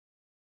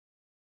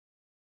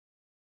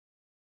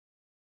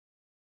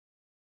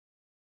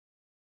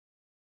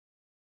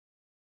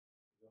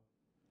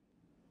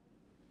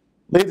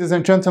Ladies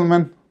and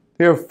gentlemen,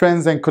 dear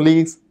friends and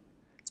colleagues,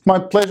 it's my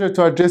pleasure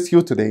to address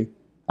you today.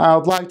 I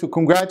would like to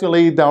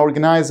congratulate the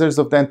organizers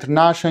of the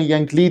International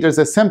Young Leaders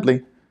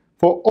Assembly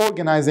for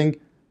organizing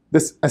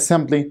this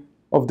assembly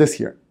of this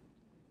year.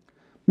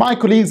 My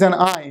colleagues and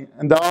I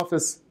in the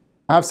office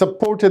have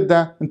supported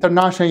the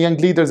International Young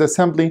Leaders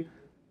Assembly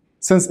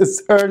since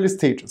its early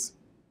stages,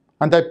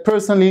 and I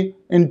personally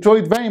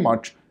enjoyed very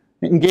much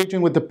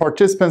engaging with the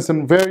participants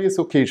on various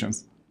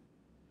occasions.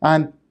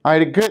 And I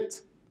regret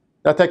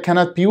that I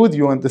cannot be with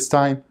you at this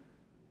time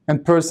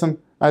in person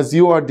as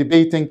you are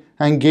debating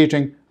and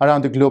engaging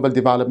around the global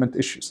development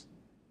issues.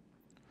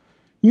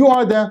 You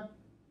are the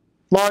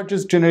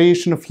largest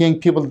generation of young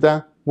people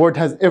the world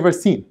has ever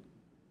seen.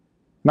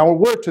 In our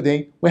world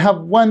today, we have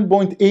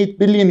 1.8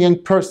 billion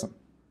young persons,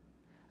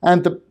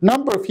 and the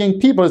number of young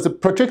people is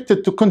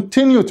projected to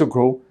continue to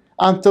grow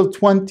until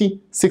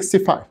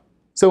 2065.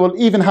 So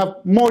we'll even have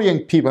more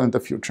young people in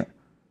the future.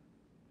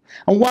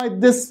 And why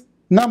this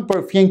number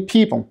of young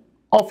people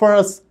offer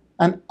us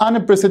an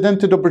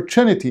unprecedented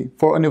opportunity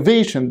for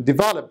innovation,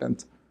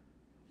 development,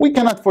 we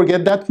cannot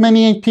forget that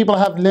many young people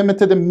have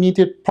limited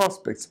immediate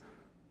prospects,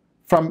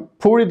 from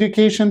poor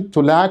education to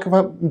lack of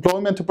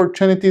employment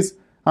opportunities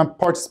and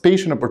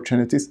participation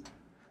opportunities.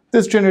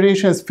 This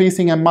generation is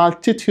facing a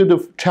multitude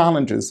of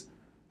challenges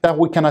that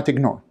we cannot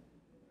ignore.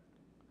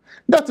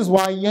 That is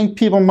why young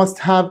people must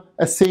have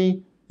a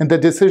say in the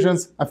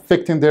decisions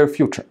affecting their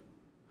future,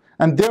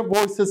 and their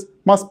voices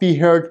must be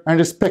heard and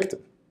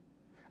respected.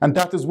 And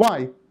that is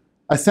why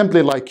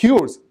assembly like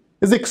yours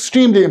is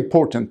extremely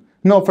important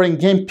in offering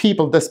young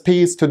people the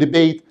space to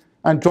debate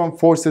and join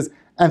forces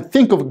and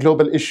think of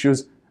global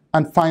issues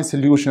and find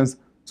solutions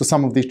to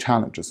some of these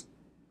challenges.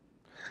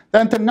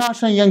 The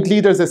International Young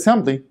Leaders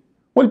Assembly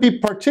will be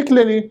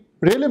particularly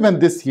relevant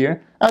this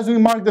year as we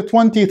mark the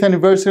 20th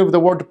anniversary of the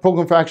World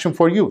Programme for Action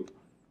for Youth,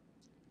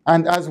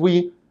 and as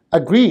we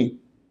agree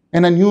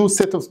in a new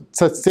set of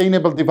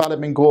sustainable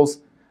development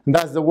goals, and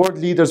as the world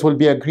leaders will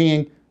be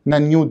agreeing in a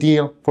new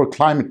deal for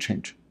climate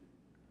change.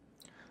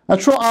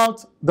 And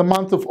throughout the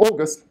month of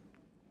August,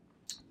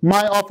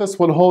 my office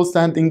will host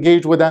and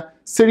engage with a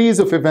series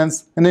of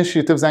events,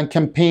 initiatives, and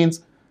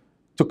campaigns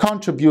to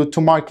contribute to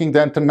marking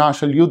the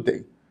International Youth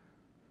Day.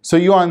 So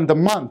you are in the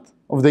month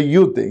of the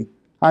Youth Day,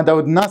 and I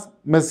would not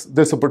miss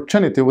this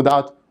opportunity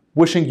without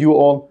wishing you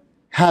all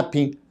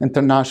happy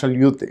International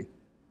Youth Day.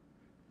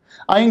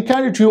 I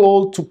encourage you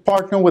all to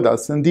partner with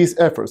us in these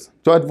efforts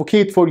to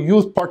advocate for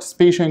youth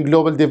participation in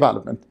global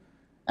development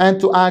and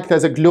to act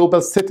as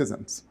global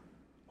citizens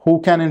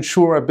who can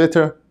ensure a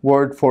better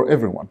world for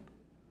everyone.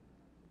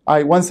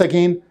 I once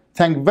again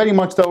thank very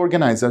much the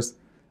organizers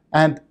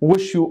and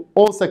wish you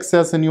all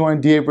success in your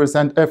endeavors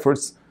and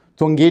efforts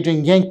to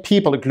engaging young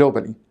people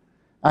globally.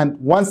 And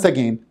once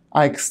again,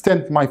 I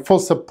extend my full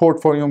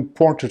support for your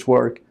important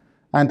work,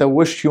 and I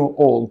wish you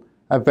all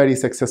a very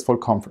successful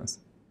conference.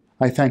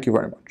 I thank you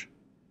very much.